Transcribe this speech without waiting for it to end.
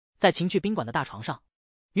在情趣宾馆的大床上，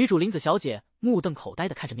女主凜子小姐目瞪口呆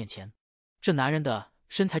地看着面前，这男人的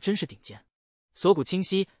身材真是顶尖，锁骨清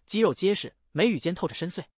晰，肌肉结实，眉宇间透着深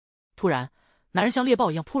邃。突然，男人像猎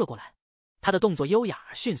豹一样扑了过来，他的动作优雅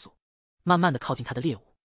而迅速，慢慢地靠近他的猎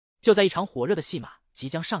物。就在一场火热的戏码即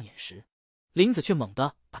将上演时，凜子却猛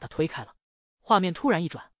地把他推开了。画面突然一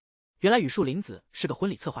转，原来语树凜子是个婚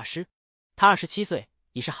礼策划师，她27岁，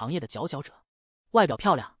已是行业的佼佼者，外表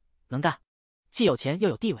漂亮，能干，既有钱又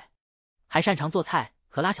有地位，还擅长做菜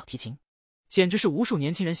和拉小提琴，简直是无数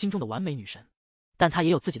年轻人心中的完美女神。但她也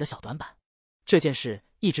有自己的小短板，这件事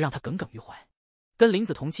一直让她耿耿于怀。跟凜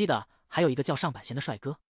子同期的还有一个叫上坂贤的帅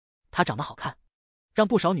哥，他长得好看，让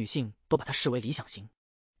不少女性都把他视为理想型。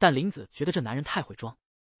但凜子觉得这男人太会装。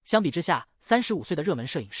相比之下，35岁的热门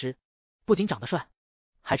摄影师不仅长得帅，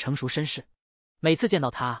还成熟绅士。每次见到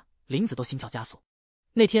他，凜子都心跳加速。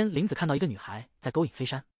那天，凜子看到一个女孩在勾引飞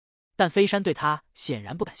山，但飞山对她显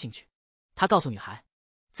然不感兴趣。他告诉女孩，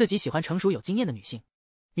自己喜欢成熟有经验的女性。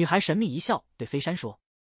女孩神秘一笑，对飞山说：“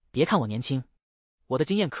别看我年轻，我的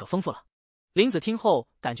经验可丰富了。”凜子听后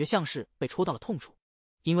感觉像是被戳到了痛处，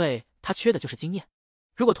因为她缺的就是经验。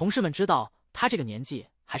如果同事们知道她这个年纪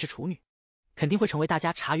还是处女，肯定会成为大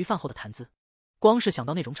家茶余饭后的谈资。光是想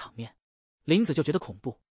到那种场面，凜子就觉得恐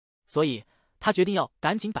怖，所以她决定要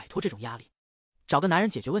赶紧摆脱这种压力，找个男人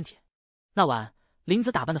解决问题。那晚，凜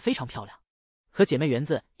子打扮得非常漂亮，和姐妹园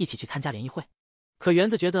子一起去参加联谊会。可园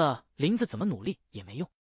子觉得凜子怎么努力也没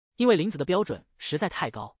用，因为凜子的标准实在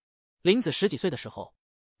太高。凜子10几岁的时候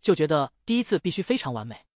就觉得第一次必须非常完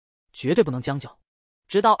美，绝对不能将就。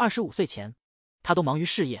直到25岁前，她都忙于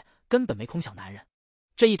事业，根本没空想男人。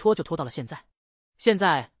这一拖就拖到了现在。现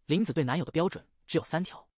在凜子对男友的标准只有3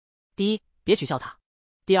条：第一，别取笑他；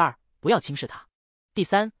第二，不要轻视他；第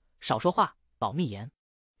三，少说话，保密言。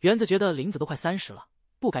园子觉得凜子都快30了，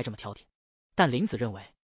不该这么挑剔，但凜子认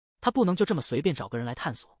为她不能就这么随便找个人来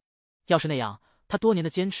探索。要是那样，她多年的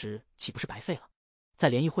坚持岂不是白费了？在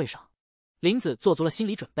联谊会上，凜子做足了心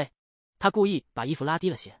理准备，她故意把衣服拉低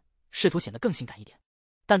了些，试图显得更性感一点。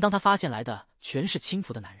但当她发现来的全是轻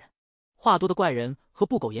浮的男人、话多的怪人和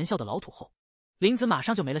不苟言笑的老土后，凜子马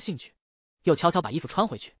上就没了兴趣，又悄悄把衣服穿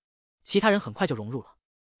回去。其他人很快就融入了，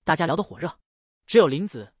大家聊得火热，只有凜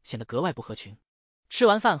子显得格外不合群。吃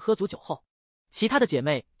完饭喝足酒后，其他的姐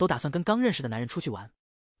妹都打算跟刚认识的男人出去玩。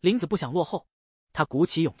凜子不想落后，她鼓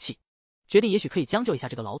起勇气，决定也许可以将就一下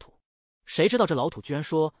这个老土。谁知道这老土居然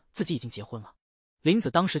说自己已经结婚了。凜子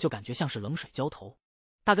当时就感觉像是冷水浇头。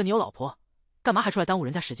大哥，你有老婆，干嘛还出来耽误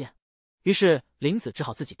人家时间？于是凜子只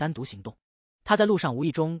好自己单独行动。她在路上无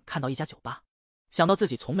意中看到一家酒吧，想到自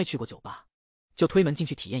己从没去过酒吧，就推门进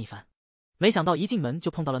去体验一番。没想到一进门就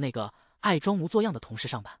碰到了那个爱装模作样的同事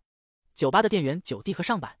上坂。酒吧的店员九弟和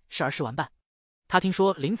上坂是儿时玩伴，他听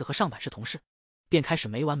说凜子和上坂是同事，便开始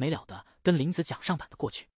没完没了的跟凜子讲上坂的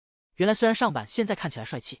过去。原来虽然上坂现在看起来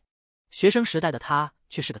帅气，学生时代的他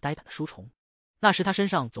却是个呆板的书虫。那时他身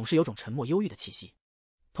上总是有种沉默忧郁的气息，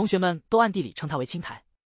同学们都暗地里称他为青苔。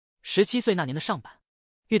17岁那年的上坂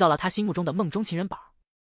遇到了他心目中的梦中情人宝，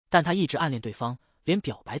但他一直暗恋对方，连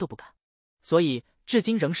表白都不敢，所以至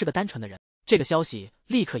今仍是个单纯的人。这个消息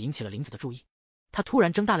立刻引起了凜子的注意，他突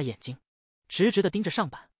然睁大了眼睛，直直地盯着上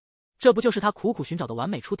坂。这不就是他苦苦寻找的完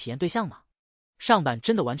美初体验对象吗？上坂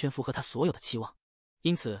真的完全符合他所有的期望，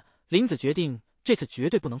因此凜子决定这次绝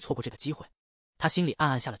对不能错过这个机会。他心里暗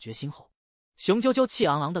暗下了决心后，雄赳赳气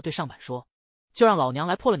昂昂地对上坂说：“就让老娘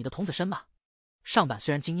来破了你的童子身吧。”上坂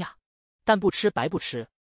虽然惊讶，但不吃白不吃，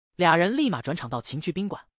俩人立马转场到情趣宾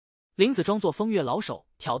馆。凜子装作风月老手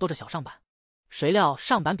挑逗着小上坂，谁料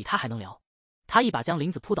上坂比他还能聊，他一把将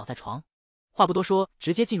凜子扑倒在床，话不多说，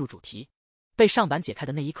直接进入主题。被上坂解开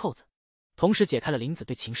的内衣扣子，同时解开了凜子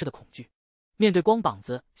对情势的恐惧。面对光膀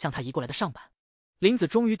子向他移过来的上坂，凜子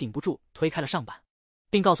终于顶不住，推开了上坂，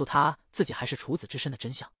并告诉他自己还是处子之身的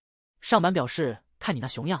真相。上坂表示：“看你那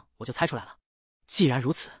熊样，我就猜出来了。”既然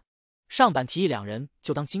如此，上坂提议两人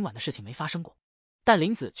就当今晚的事情没发生过。但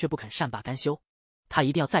凜子却不肯善罢甘休，他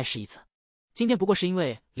一定要再试一次。今天不过是因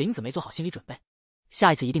为凜子没做好心理准备，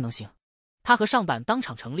下一次一定能行。他和上坂当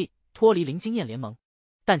场成立脱离零经验联盟，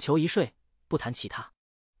但求一睡，不谈其他。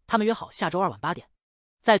他们约好下周2晚8点，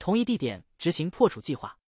在同一地点执行破处计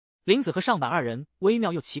划。凜子和上坂二人微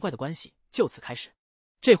妙又奇怪的关系就此开始。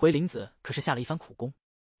这回凜子可是下了一番苦功，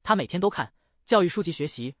他每天都看教育书籍学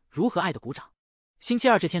习如何爱的鼓掌。星期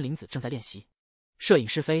二这天，凜子正在练习摄影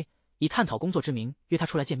师飞以探讨工作之名约他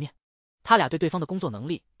出来见面，他俩对对方的工作能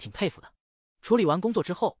力挺佩服的。处理完工作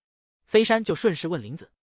之后，飞山就顺势问凜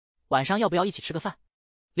子晚上要不要一起吃个饭。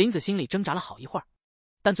凜子心里挣扎了好一会儿，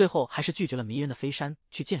但最后还是拒绝了迷人的飞山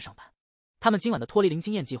去见上坂。他们今晚的脱离零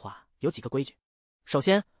经验计划有几个规矩：首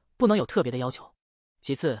先，不能有特别的要求。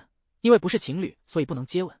其次，因为不是情侣，所以不能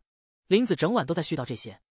接吻。林子整晚都在絮叨这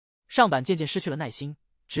些，上板渐渐失去了耐心，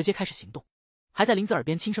直接开始行动，还在林子耳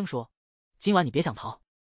边轻声说：“今晚你别想逃。”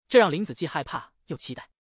这让林子既害怕又期待。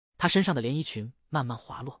她身上的连衣裙慢慢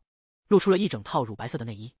滑落，露出了一整套乳白色的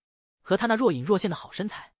内衣，和她那若隐若现的好身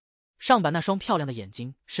材。上板那双漂亮的眼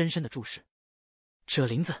睛深深的注视着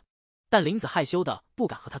林子，但林子害羞的不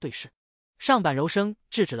敢和他对视。上板柔声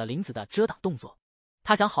制止了林子的遮挡动作，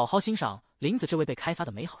他想好好欣赏林子这位被开发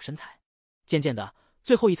的美好身材。渐渐的，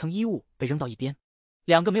最后一层衣物被扔到一边，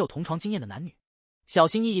两个没有同床经验的男女小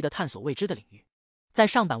心翼翼地探索未知的领域。在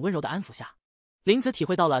上板温柔的安抚下，林子体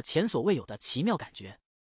会到了前所未有的奇妙感觉，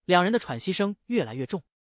两人的喘息声越来越重，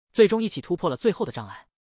最终一起突破了最后的障碍。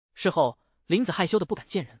事后，林子害羞的不敢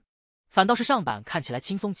见人，反倒是上板看起来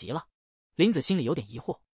轻松极了。林子心里有点疑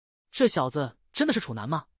惑，这小子真的是处男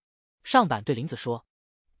吗？上板对林子说，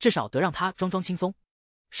至少得让他装装轻松。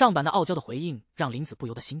上板那傲娇的回应让林子不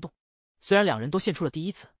由得心动。虽然两人都献出了第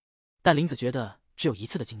一次，但林子觉得只有一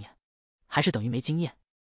次的经验，还是等于没经验。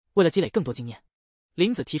为了积累更多经验，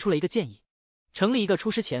林子提出了一个建议，成立一个出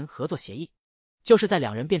师前合作协议，就是在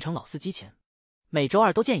两人变成老司机前，每周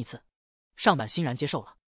二都见一次。上板欣然接受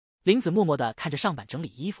了。林子默默地看着上板整理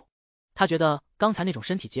衣服，他觉得刚才那种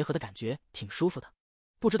身体结合的感觉挺舒服的，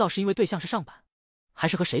不知道是因为对象是上板，还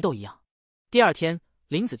是和谁都一样。第二天，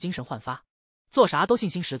林子精神焕发，做啥都信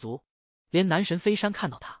心十足，连男神飞山看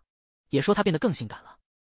到他也说他变得更性感了。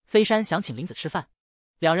飞山想请林子吃饭，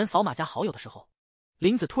两人扫码加好友的时候，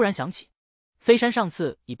林子突然想起飞山上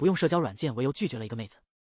次以不用社交软件为由拒绝了一个妹子，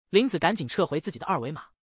林子赶紧撤回自己的二维码，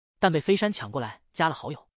但被飞山抢过来加了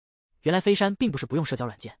好友。原来飞山并不是不用社交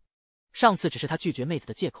软件，上次只是他拒绝妹子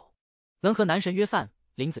的借口。能和男神约饭，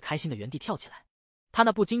林子开心的原地跳起来，他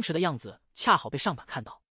那不矜持的样子恰好被上板看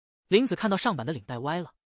到。林子看到上板的领带歪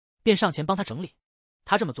了，便上前帮他整理。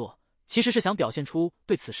他这么做其实是想表现出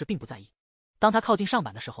对此事并不在意。当他靠近上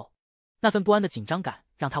板的时候，那份不安的紧张感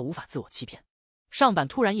让他无法自我欺骗。上板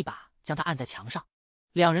突然一把将他按在墙上，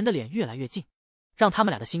两人的脸越来越近，让他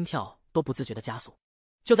们俩的心跳都不自觉的加速。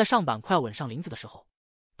就在上板快要吻上林子的时候，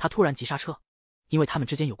他突然急刹车，因为他们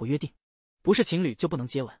之间有过约定，不是情侣就不能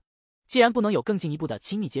接吻，既然不能有更进一步的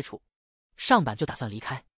亲密接触，上板就打算离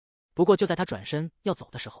开。不过就在他转身要走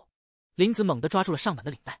的时候，林子猛地抓住了上板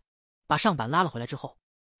的领带，把上板拉了回来之后，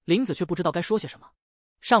林子却不知道该说些什么。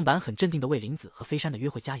上板很镇定地为林子和飞山的约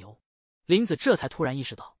会加油。林子这才突然意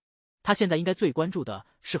识到，他现在应该最关注的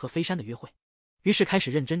是和飞山的约会，于是开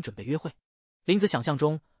始认真准备约会。林子想象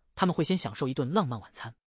中他们会先享受一顿浪漫晚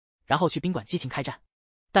餐，然后去宾馆激情开战。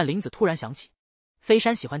但林子突然想起，飞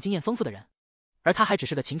山喜欢经验丰富的人，而他还只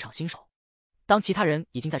是个情场新手。当其他人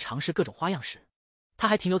已经在尝试各种花样时，他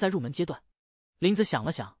还停留在入门阶段。林子想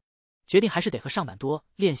了想，决定还是得和上板多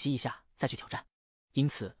练习一下再去挑战，因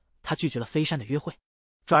此他拒绝了飞山的约会，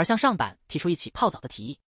转而向上板提出一起泡澡的提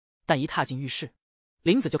议。但一踏进浴室，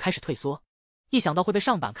林子就开始退缩，一想到会被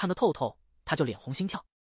上板看得透透，他就脸红心跳。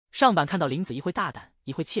上板看到林子一会大胆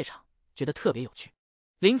一会怯场，觉得特别有趣。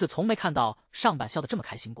林子从没看到上板笑得这么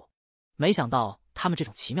开心过，没想到他们这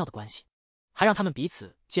种奇妙的关系还让他们彼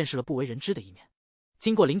此见识了不为人知的一面。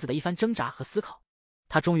经过林子的一番挣扎和思考，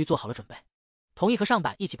他终于做好了准备，同意和上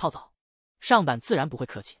板一起泡澡。上板自然不会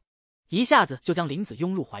客气，一下子就将林子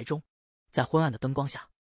拥入怀中。在昏暗的灯光下，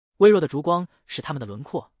微弱的烛光使他们的轮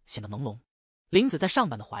廓显得朦胧。林子在上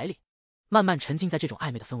板的怀里慢慢沉浸在这种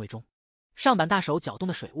暧昧的氛围中，上板大手搅动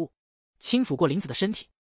的水雾轻抚过林子的身体。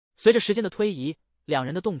随着时间的推移，两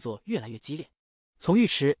人的动作越来越激烈，从浴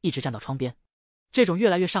池一直站到窗边，这种越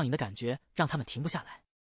来越上瘾的感觉让他们停不下来。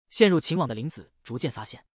陷入情网的林子逐渐发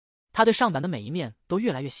现，他对上板的每一面都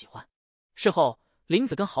越来越喜欢。事后，林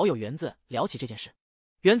子跟好友园子聊起这件事，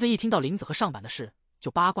园子一听到林子和上板的事就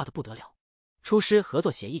八卦的不得了。出师合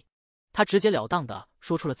作协议，他直截了当的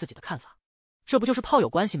说出了自己的看法，这不就是炮友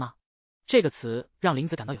关系吗？这个词让林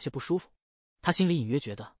子感到有些不舒服，他心里隐约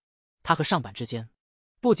觉得他和上板之间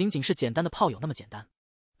不仅仅是简单的炮友那么简单，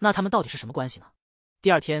那他们到底是什么关系呢？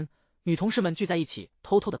第二天，女同事们聚在一起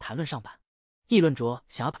偷偷的谈论上板，议论着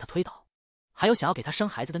想要把他推倒，还有想要给他生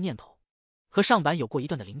孩子的念头。和上板有过一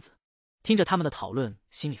段的林子听着他们的讨论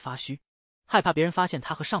心里发虚，害怕别人发现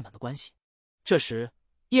他和上板的关系。这时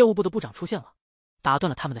业务部的部长出现了，打断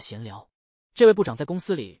了他们的闲聊。这位部长在公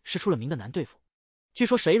司里是出了名的难对付，据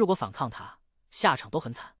说谁如果反抗他，下场都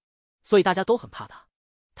很惨，所以大家都很怕他。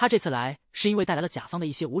他这次来是因为带来了甲方的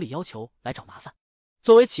一些无理要求来找麻烦。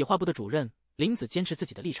作为企划部的主任，林子坚持自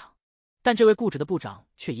己的立场，但这位固执的部长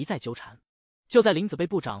却一再纠缠。就在林子被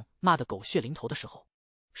部长骂得狗血淋头的时候，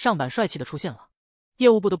上板帅气的出现了。业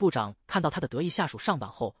务部的部长看到他的得意下属上板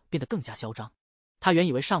后变得更加嚣张，他原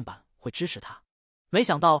以为上板会支持他，没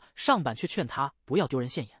想到上板却劝他不要丢人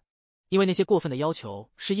现眼，因为那些过分的要求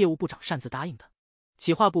是业务部长擅自答应的。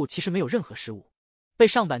企划部其实没有任何失误，被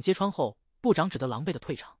上板揭穿后，部长只得狼狈的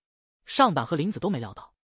退场。上板和林子都没料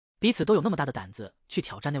到，彼此都有那么大的胆子去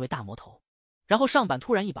挑战那位大魔头。然后上板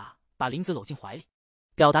突然一把把林子搂进怀里，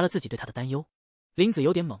表达了自己对他的担忧。林子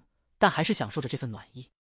有点懵，但还是享受着这份暖意，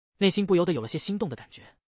内心不由得有了些心动的感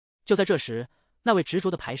觉。就在这时，那位执着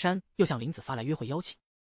的排山又向林子发来约会邀请。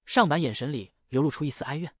上板眼神里流露出一丝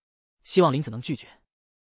哀怨，希望林子能拒绝。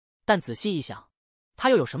但仔细一想，他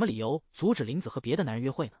又有什么理由阻止林子和别的男人约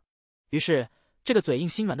会呢？于是这个嘴硬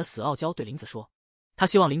心软的死傲娇对林子说，他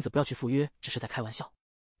希望林子不要去赴约，只是在开玩笑。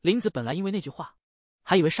林子本来因为那句话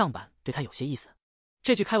还以为上板对他有些意思，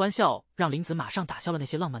这句开玩笑让林子马上打消了那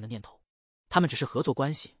些浪漫的念头，他们只是合作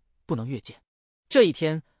关系，不能越界。这一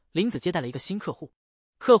天，林子接待了一个新客户，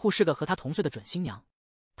客户是个和她同岁的准新娘，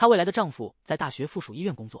她未来的丈夫在大学附属医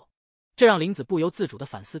院工作，这让林子不由自主地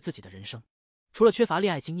反思自己的人生。除了缺乏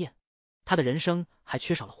恋爱经验，她的人生还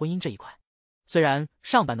缺少了婚姻这一块。虽然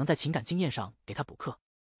上板能在情感经验上给她补课，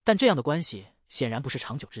但这样的关系显然不是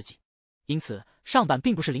长久之计，因此上板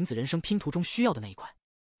并不是林子人生拼图中需要的那一块。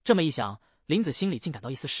这么一想，林子心里竟感到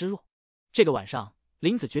一丝失落。这个晚上，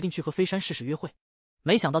林子决定去和飞山试试约会，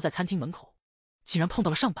没想到在餐厅门口竟然碰到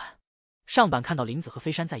了上板。上板看到林子和飞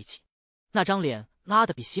山在一起，那张脸拉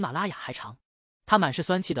得比喜马拉雅还长，他满是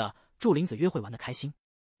酸气的祝林子约会玩得开心。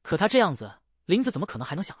可他这样子，林子怎么可能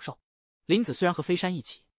还能享受？林子虽然和飞山一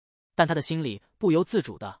起，但他的心里不由自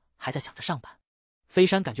主的还在想着上板。飞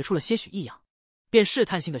山感觉出了些许异样，便试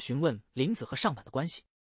探性的询问林子和上板的关系。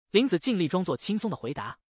林子尽力装作轻松的回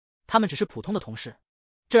答，他们只是普通的同事。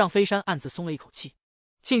这让飞山暗自松了一口气，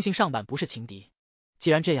庆幸上板不是情敌。既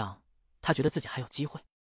然这样，他觉得自己还有机会，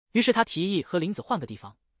于是他提议和林子换个地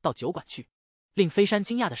方，到酒馆去。令飞山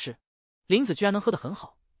惊讶的是，林子居然能喝得很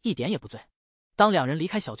好，一点也不醉。当两人离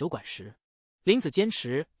开小酒馆时，林子坚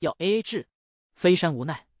持要 AA 制，飞山无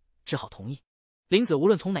奈只好同意。林子无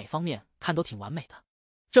论从哪方面看都挺完美的，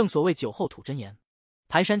正所谓酒后吐真言。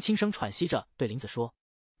排山轻声喘息着对林子说，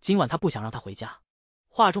今晚他不想让他回家，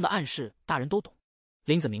话中的暗示大人都懂。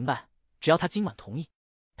林子明白，只要他今晚同意，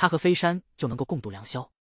他和飞山就能够共度良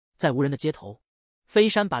宵。在无人的街头，飞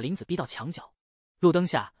山把林子逼到墙角，路灯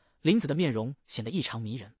下林子的面容显得异常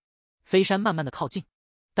迷人。飞山慢慢的靠近，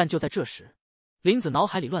但就在这时，林子脑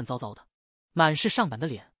海里乱糟糟的，满是上板的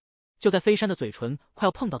脸。就在飞山的嘴唇快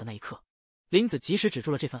要碰到的那一刻，林子及时止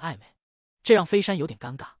住了这份暧昧，这让飞山有点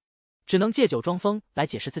尴尬，只能借酒装疯来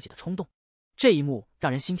解释自己的冲动。这一幕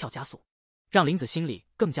让人心跳加速，让林子心里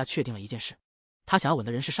更加确定了一件事，他想要吻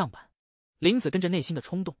的人是上板。林子跟着内心的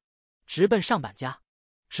冲动直奔上板家，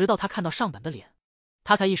直到他看到上板的脸，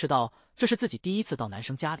他才意识到这是自己第一次到男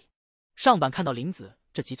生家里。上板看到林子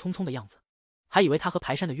这急匆匆的样子，还以为他和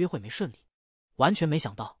排山的约会没顺利，完全没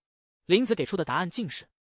想到林子给出的答案竟是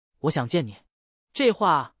我想见你。这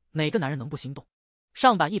话哪个男人能不心动？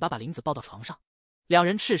上板一把把林子抱到床上，两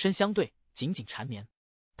人赤身相对，紧紧缠绵。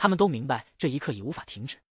他们都明白这一刻已无法停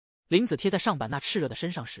止。林子贴在上板那炽热的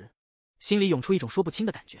身上时，心里涌出一种说不清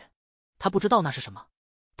的感觉。他不知道那是什么，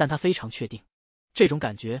但他非常确定，这种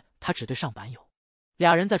感觉他只对上板有。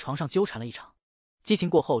俩人在床上纠缠了一场，激情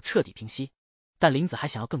过后彻底平息，但林子还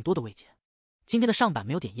想要更多的慰藉。今天的上板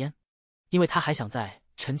没有点烟，因为他还想再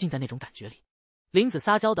沉浸在那种感觉里。林子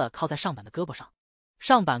撒娇的靠在上板的胳膊上，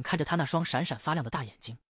上板看着他那双闪闪发亮的大眼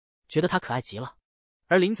睛，觉得他可爱极了。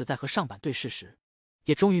而林子在和上板对视时，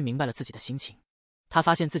也终于明白了自己的心情。他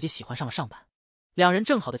发现自己喜欢上了上板，两人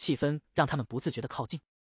正好的气氛让他们不自觉的靠近，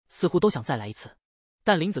似乎都想再来一次。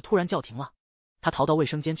但林子突然叫停了，他逃到卫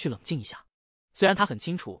生间去冷静一下。虽然他很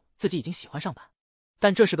清楚自己已经喜欢上板，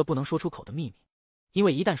但这是个不能说出口的秘密，因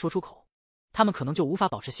为一旦说出口，他们可能就无法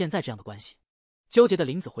保持现在这样的关系。纠结的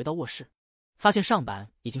林子回到卧室，发现上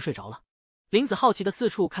板已经睡着了。林子好奇的四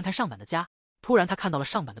处看看上板的家，突然他看到了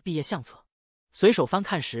上板的毕业相册，随手翻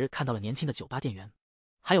看时看到了年轻的酒吧店员，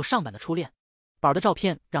还有上板的初恋宝的照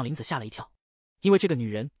片，让林子吓了一跳，因为这个女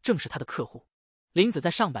人正是他的客户。林子在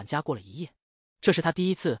上板家过了一夜，这是他第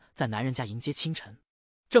一次在男人家迎接清晨。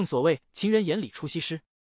正所谓情人眼里出西施，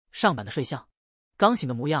上板的睡相、刚醒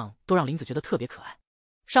的模样都让林子觉得特别可爱。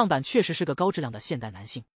上板确实是个高质量的现代男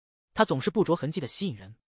性，他总是不着痕迹的吸引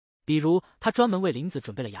人。比如他专门为林子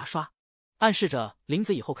准备了牙刷，暗示着林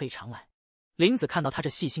子以后可以常来。林子看到他这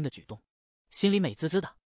细心的举动，心里美滋滋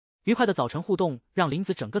的。愉快的早晨互动让林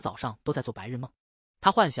子整个早上都在做白日梦。他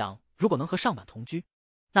幻想如果能和上板同居，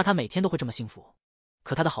那他每天都会这么幸福。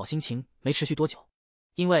可他的好心情没持续多久，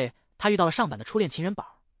因为他遇到了上板的初恋情人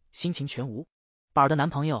宝，心情全无。宝的男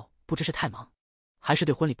朋友不知是太忙，还是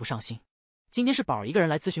对婚礼不上心，今天是宝一个人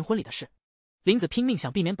来咨询婚礼的事。林子拼命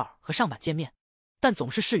想避免宝和上板见面，但总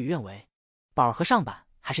是事与愿违。宝儿和上板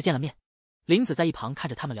还是见了面，林子在一旁看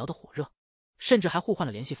着他们聊得火热，甚至还互换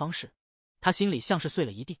了联系方式，他心里像是碎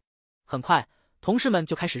了一地。很快，同事们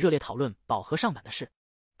就开始热烈讨论宝和上板的事。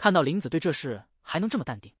看到林子对这事还能这么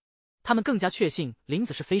淡定，他们更加确信林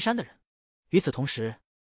子是飞山的人。与此同时，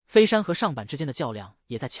飞山和上板之间的较量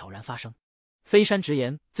也在悄然发生。飞山直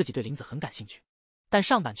言自己对林子很感兴趣，但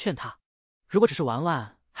上板劝他，如果只是玩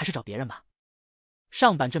玩，还是找别人吧。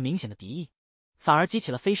上板这明显的敌意，反而激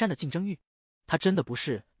起了飞山的竞争欲。他真的不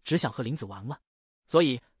是只想和林子玩玩，所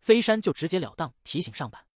以飞山就直截了当提醒上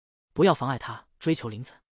板，不要妨碍他追求林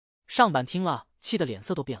子。上板听了，气得脸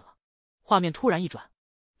色都变了。画面突然一转，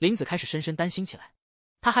林子开始深深担心起来，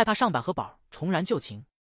他害怕上板和宝重燃旧情。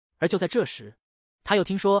而就在这时，他又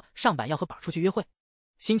听说上板要和宝出去约会，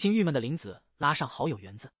心情郁闷的林子拉上好友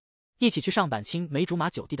园子，一起去上板青梅竹马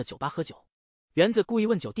九弟的酒吧喝酒。园子故意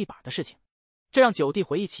问九弟宝的事情，这让九弟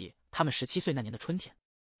回忆起他们17岁那年的春天，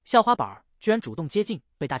校花宝居然主动接近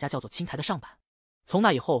被大家叫做青苔的上板。从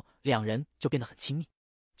那以后，两人就变得很亲密。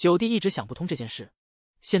九弟一直想不通这件事，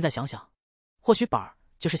现在想想，或许宝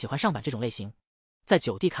就是喜欢上板这种类型。在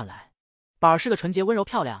九弟看来，宝是个纯洁温柔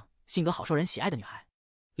漂亮、性格好受人喜爱的女孩。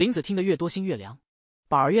林子听得越多心越凉，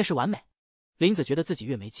宝越是完美，林子觉得自己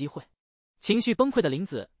越没机会。情绪崩溃的林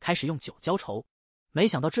子开始用酒浇愁，没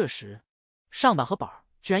想到这时上板和宝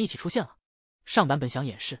居然一起出现了。上板本想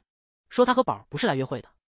掩饰，说他和宝不是来约会的，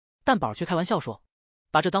但宝却开玩笑说，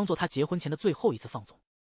把这当做他结婚前的最后一次放纵。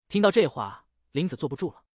听到这话，林子坐不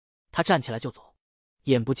住了，他站起来就走，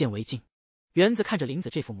眼不见为净。园子看着林子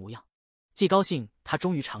这副模样，既高兴他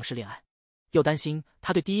终于尝试恋爱，又担心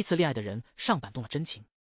他对第一次恋爱的人上板动了真情，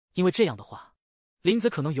因为这样的话，林子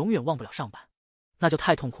可能永远忘不了上板，那就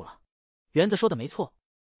太痛苦了。园子说的没错，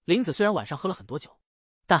林子虽然晚上喝了很多酒，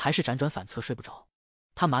但还是辗转反侧睡不着。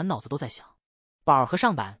他满脑子都在想，宝儿和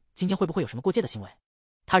上板今天会不会有什么过界的行为。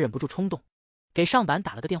他忍不住冲动，给上板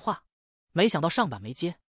打了个电话，没想到上板没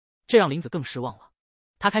接，这让林子更失望了。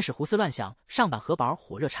他开始胡思乱想上板和宝儿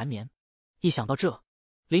火热缠绵，一想到这，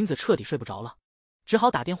林子彻底睡不着了，只好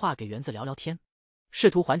打电话给园子聊聊天，试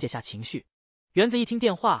图缓解下情绪。园子一听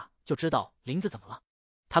电话就知道林子怎么了，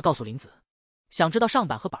他告诉林子，想知道上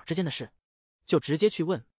板和宝儿之间的事，就直接去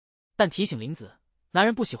问，但提醒林子，男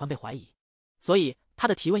人不喜欢被怀疑，所以他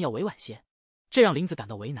的提问要委婉些，这让林子感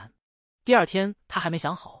到为难。第二天他还没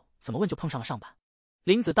想好怎么问，就碰上了上板。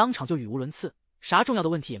林子当场就语无伦次，啥重要的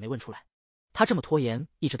问题也没问出来。他这么拖延，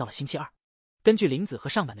一直到了星期二。根据林子和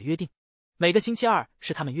上板的约定，每个星期二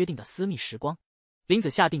是他们约定的私密时光。林子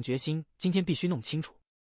下定决心，今天必须弄清楚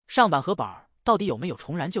上板和宝儿到底有没有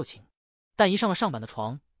重燃旧情。但一上了上板的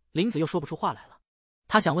床，林子又说不出话来了。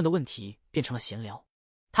他想问的问题变成了闲聊，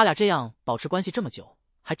他俩这样保持关系这么久，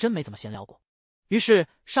还真没怎么闲聊过。于是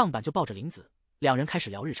上板就抱着林子，两人开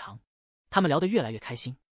始聊日常。他们聊得越来越开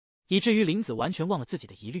心，以至于林子完全忘了自己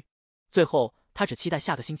的疑虑。最后他只期待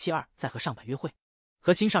下个星期二再和上板约会。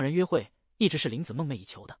和心上人约会一直是林子梦寐以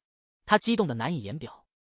求的，他激动得难以言表，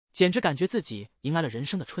简直感觉自己迎来了人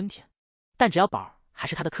生的春天。但只要宝儿还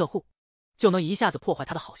是他的客户，就能一下子破坏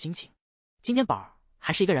他的好心情。今天宝儿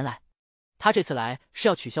还是一个人来，他这次来是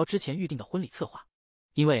要取消之前预定的婚礼策划，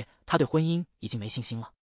因为他对婚姻已经没信心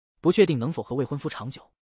了，不确定能否和未婚夫长久。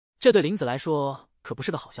这对林子来说可不是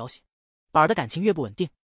个好消息。宝儿的感情越不稳定，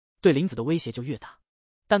对林子的威胁就越大。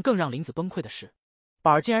但更让林子崩溃的是，宝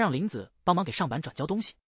儿竟然让林子帮忙给上板转交东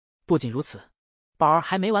西。不仅如此，宝儿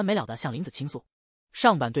还没完没了地向林子倾诉，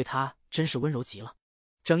上板对他真是温柔极了，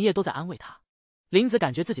整夜都在安慰他。林子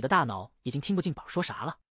感觉自己的大脑已经听不进宝儿说啥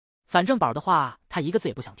了，反正宝儿的话他一个字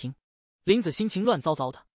也不想听。林子心情乱糟糟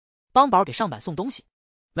的，帮宝儿给上板送东西，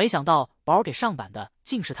没想到宝儿给上板的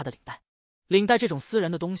竟是他的领带。领带这种私人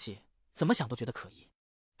的东西，怎么想都觉得可疑。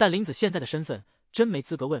但林子现在的身份真没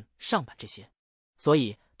资格问上板这些，所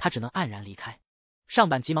以他只能黯然离开。上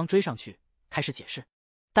板急忙追上去开始解释，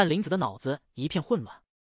但林子的脑子一片混乱，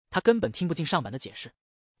他根本听不进上板的解释，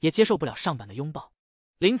也接受不了上板的拥抱。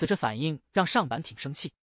林子这反应让上板挺生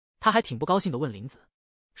气，他还挺不高兴地问林子，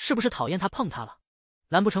是不是讨厌他碰他了？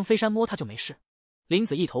难不成飞山摸他就没事？林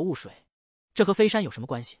子一头雾水，这和飞山有什么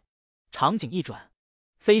关系？场景一转，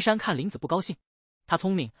飞山看林子不高兴，他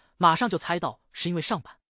聪明，马上就猜到是因为上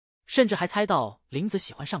板，甚至还猜到林子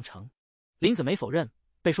喜欢上城。林子没否认，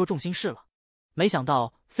被说中心事了。没想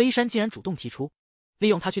到飞山竟然主动提出，利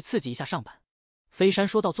用他去刺激一下上板。飞山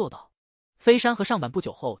说到做到。飞山和上板不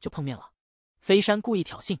久后就碰面了。飞山故意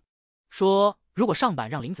挑衅，说如果上板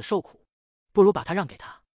让林子受苦，不如把他让给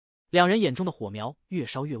他。两人眼中的火苗越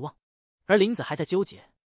烧越旺，而林子还在纠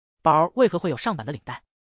结，宝儿为何会有上板的领带？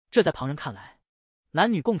这在旁人看来，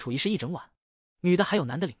男女共处一室一整晚，女的还有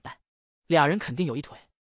男的领带，俩人肯定有一腿。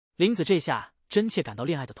林子这下真切感到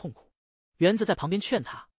恋爱的痛苦。园子在旁边劝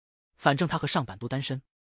他，反正他和上坂都单身，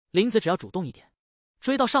林子只要主动一点，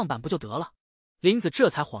追到上坂不就得了？林子这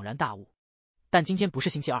才恍然大悟。但今天不是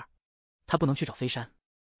星期二，他不能去找飞山。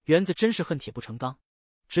园子真是恨铁不成钢，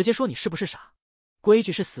直接说你是不是傻？规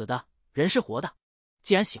矩是死的，人是活的。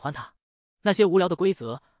既然喜欢他，那些无聊的规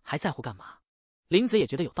则还在乎干嘛？林子也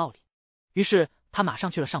觉得有道理，于是他马上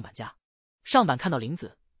去了上坂家。上坂看到林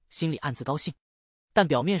子，心里暗自高兴，但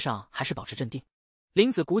表面上还是保持镇定。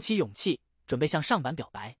林子鼓起勇气，准备向上坂表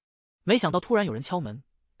白，没想到突然有人敲门，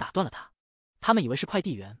打断了他。他们以为是快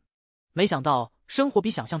递员，没想到生活比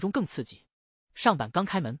想象中更刺激。上坂刚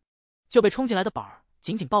开门，就被冲进来的宝儿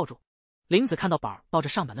紧紧抱住。林子看到宝儿抱着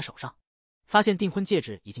上坂的手上，发现订婚戒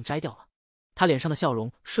指已经摘掉了，他脸上的笑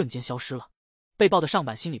容瞬间消失了。被抱的上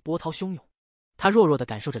坂心里波涛汹涌，他弱弱地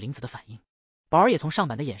感受着林子的反应。宝儿也从上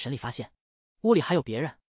坂的眼神里发现屋里还有别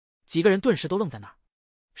人，几个人顿时都愣在那儿。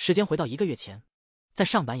时间回到1个月前，在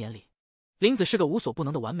上坂眼里，林子是个无所不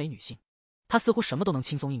能的完美女性，她似乎什么都能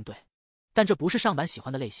轻松应对，但这不是上坂喜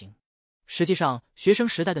欢的类型。实际上，学生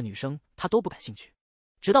时代的女生她都不感兴趣。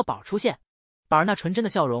直到宝儿出现，宝儿那纯真的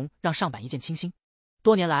笑容让上坂一见倾心。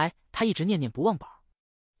多年来，他一直念念不忘宝儿，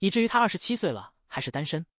以至于他27岁了还是单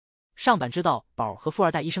身。上坂知道宝儿和富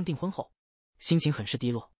二代医生订婚后，心情很是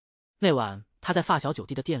低落。那晚，他在发小酒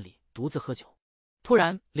弟的店里独自喝酒，突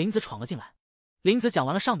然林子闯了进来。林子讲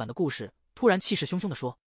完了上坂的故事，突然气势汹汹地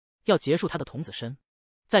说要结束他的童子身。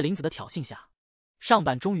在林子的挑衅下，上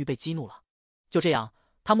坂终于被激怒了。就这样，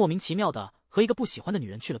他莫名其妙地和一个不喜欢的女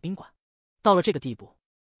人去了宾馆。到了这个地步，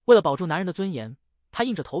为了保住男人的尊严，他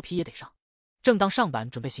硬着头皮也得上。正当上坂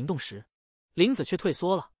准备行动时，林子却退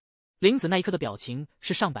缩了。林子那一刻的表情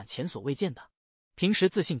是上坂前所未见的。平时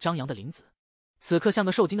自信张扬的林子，此刻像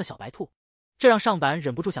个受惊的小白兔，这让上坂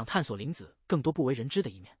忍不住想探索林子更多不为人知的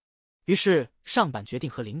一面。于是上坂决定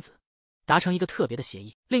和林子达成一个特别的协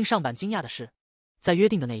议。令上坂惊讶的是，在约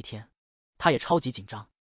定的那一天，他也超级紧张。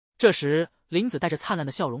这时林子带着灿烂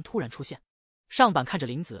的笑容突然出现，上坂看着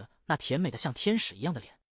林子那甜美的像天使一样的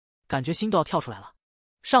脸，感觉心都要跳出来了。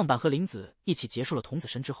上坂和林子一起结束了童子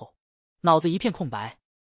身之后，脑子一片空白，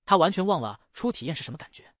他完全忘了初体验是什么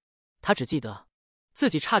感觉。他只记得自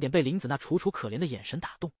己差点被林子那楚楚可怜的眼神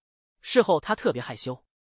打动。事后他特别害羞，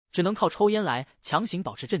只能靠抽烟来强行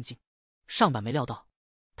保持镇静。上坂没料到，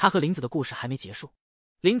他和林子的故事还没结束，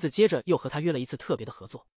林子接着又和他约了一次特别的合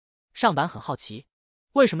作。上坂很好奇，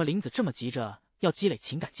为什么林子这么急着要积累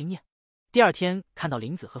情感经验。第二天看到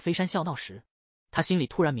林子和飞山笑闹时，他心里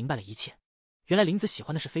突然明白了一切。原来林子喜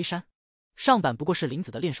欢的是飞山，上坂不过是林子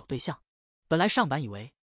的练手对象。本来上坂以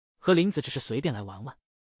为和林子只是随便来玩玩，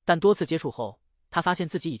但多次接触后，他发现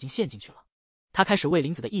自己已经陷进去了。他开始为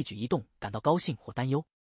林子的一举一动感到高兴或担忧。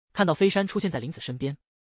看到飞山出现在林子身边，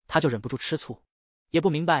他就忍不住吃醋，也不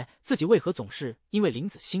明白自己为何总是因为林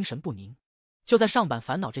子心神不宁。就在上坂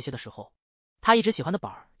烦恼这些的时候，他一直喜欢的宝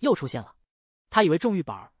儿又出现了。他以为重遇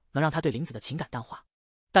宝儿能让他对林子的情感淡化，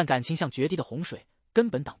但感情像决堤的洪水，根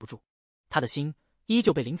本挡不住。他的心依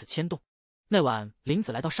旧被林子牵动。那晚林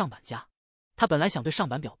子来到上坂家，他本来想对上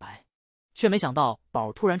坂表白，却没想到宝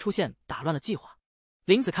儿突然出现，打乱了计划。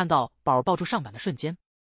林子看到宝儿抱住上坂的瞬间，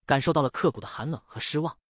感受到了刻骨的寒冷和失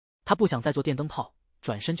望。他不想再做电灯泡，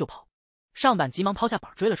转身就跑。上坂急忙抛下宝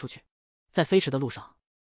儿追了出去。在飞驰的路上，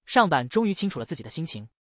上坂终于清楚了自己的心情，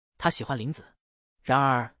他喜欢林子。然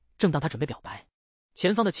而正当他准备表白，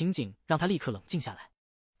前方的情景让他立刻冷静下来。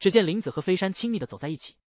只见林子和飞山亲密地走在一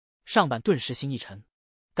起，上坂顿时心一沉，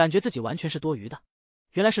感觉自己完全是多余的。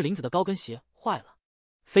原来是林子的高跟鞋坏了，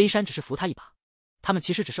飞山只是扶他一把，他们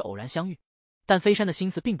其实只是偶然相遇。但飞山的心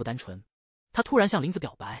思并不单纯，他突然向林子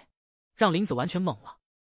表白，让林子完全懵了。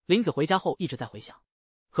林子回家后一直在回想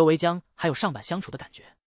和维江还有上坂相处的感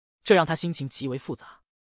觉，这让他心情极为复杂。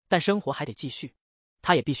但生活还得继续，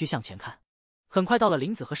他也必须向前看。很快到了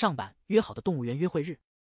林子和上坂约好的动物园约会日，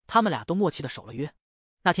他们俩都默契地守了约。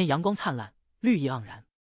那天阳光灿烂，绿意盎然，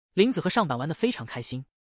林子和上坂玩得非常开心。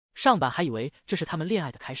上坂还以为这是他们恋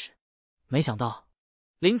爱的开始，没想到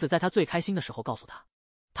林子在他最开心的时候告诉他，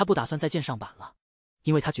他不打算再见上坂了，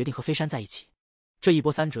因为他决定和飞山在一起。这一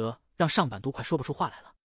波三折让上坂都快说不出话来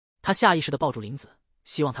了。他下意识地抱住林子，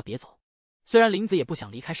希望他别走。虽然林子也不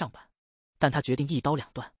想离开上坂，但他决定一刀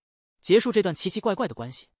两断，结束这段奇奇怪怪的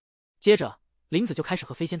关系。接着林子就开始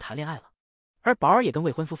和飞仙谈恋爱了，而宝儿也跟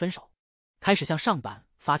未婚夫分手，开始向上坂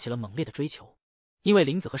发起了猛烈的追求。因为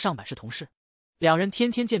林子和上坂是同事，两人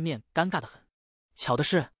天天见面，尴尬得很。巧的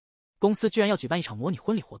是，公司居然要举办一场模拟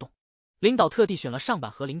婚礼活动，领导特地选了上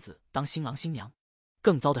坂和林子当新郎新娘。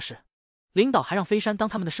更糟的是，领导还让飞山当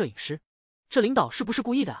他们的摄影师。这领导是不是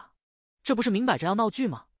故意的啊？这不是明摆着要闹剧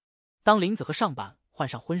吗？当林子和上坂换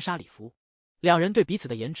上婚纱礼服，两人对彼此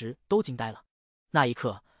的颜值都惊呆了。那一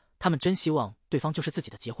刻，他们真希望对方就是自己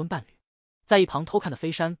的结婚伴侣。在一旁偷看的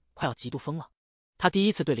飞山快要嫉妒疯了，他第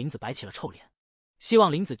一次对林子摆起了臭脸，希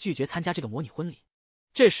望林子拒绝参加这个模拟婚礼。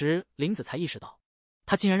这时林子才意识到，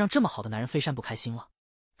他竟然让这么好的男人飞山不开心了，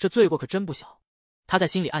这罪过可真不小。他在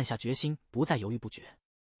心里暗下决心，不再犹豫不决。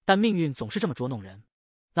但命运总是这么捉弄人。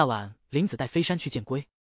那晚，林子带飞山去见龟，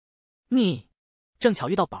正巧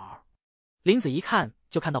遇到宝儿。林子一看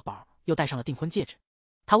就看到宝儿又戴上了订婚戒指，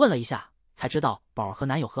他问了一下，才知道宝儿和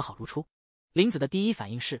男友和好如初。林子的第一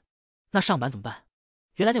反应是，那上板怎么办？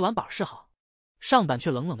原来那晚宝儿示好，上板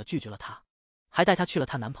却冷冷地拒绝了他，还带他去了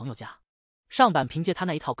她男朋友家。上板凭借他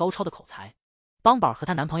那一套高超的口才，帮宝儿和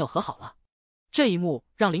她男朋友和好了。这一幕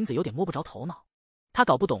让林子有点摸不着头脑，他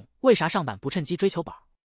搞不懂为啥上板不趁机追求宝儿。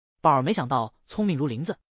宝儿没想到聪明如林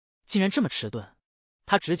子，竟然这么迟钝。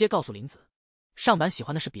他直接告诉林子，上板喜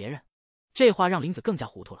欢的是别人。这话让林子更加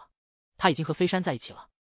糊涂了，他已经和飞山在一起了，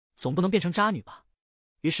总不能变成渣女吧。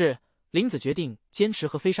于是林子决定坚持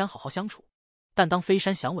和飞山好好相处。但当飞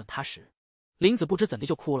山想吻他时，林子不知怎地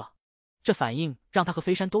就哭了。这反应让他和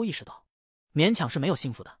飞山都意识到，勉强是没有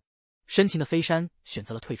幸福的。深情的飞山选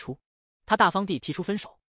择了退出，他大方地提出分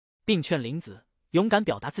手，并劝林子勇敢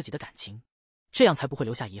表达自己的感情，这样才不会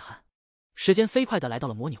留下遗憾。时间飞快地来到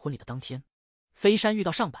了模拟婚礼的当天，飞山遇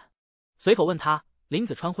到上板，随口问他林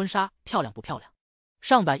子穿婚纱漂亮不漂亮。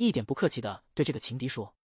上板一点不客气地对这个情敌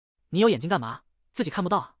说，你有眼睛干嘛？自己看不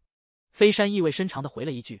到啊？飞山意味深长地回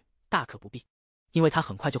了一句，大可不必，因为他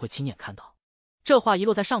很快就会亲眼看到。这话一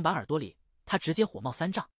落在上板耳朵里，他直接火冒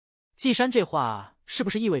三丈。季山这话是不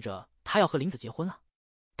是意味着他要和林子结婚啊？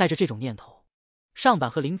带着这种念头，上板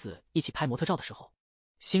和林子一起拍模特照的时候，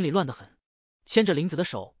心里乱得很，牵着林子的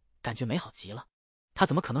手感觉美好极了，他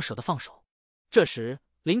怎么可能舍得放手？这时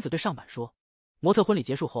林子对上板说，模特婚礼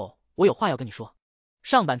结束后，我有话要跟你说。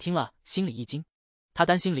上板听了心里一惊，他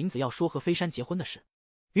担心林子要说和飞山结婚的事，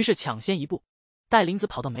于是抢先一步，带林子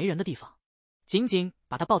跑到没人的地方，紧紧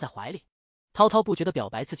把她抱在怀里，滔滔不绝地表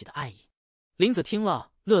白自己的爱意。林子听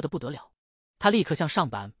了乐得不得了，他立刻向上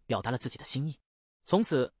板表达了自己的心意。从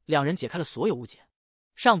此两人解开了所有误解。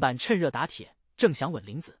上板趁热打铁，正想吻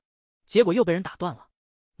林子，结果又被人打断了。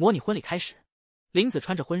模拟婚礼开始，林子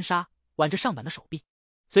穿着婚纱，挽着上板的手臂，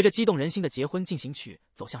随着激动人心的结婚进行曲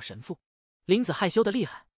走向神父。林子害羞的厉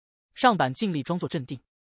害，上板尽力装作镇定。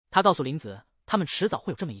他告诉林子，他们迟早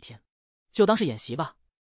会有这么一天，就当是演习吧。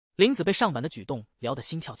林子被上板的举动撩得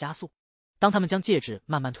心跳加速。当他们将戒指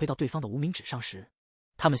慢慢推到对方的无名指上时，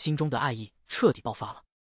他们心中的爱意彻底爆发了。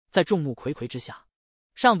在众目睽睽之下，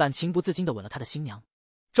上板情不自禁地吻了他的新娘。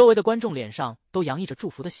周围的观众脸上都洋溢着祝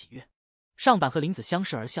福的喜悦。上板和林子相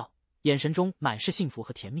视而笑，眼神中满是幸福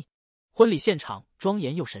和甜蜜。婚礼现场庄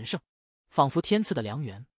严又神圣，仿佛天赐的良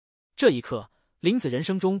缘。这一刻，林子人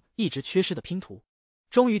生中一直缺失的拼图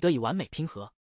终于得以完美拼合。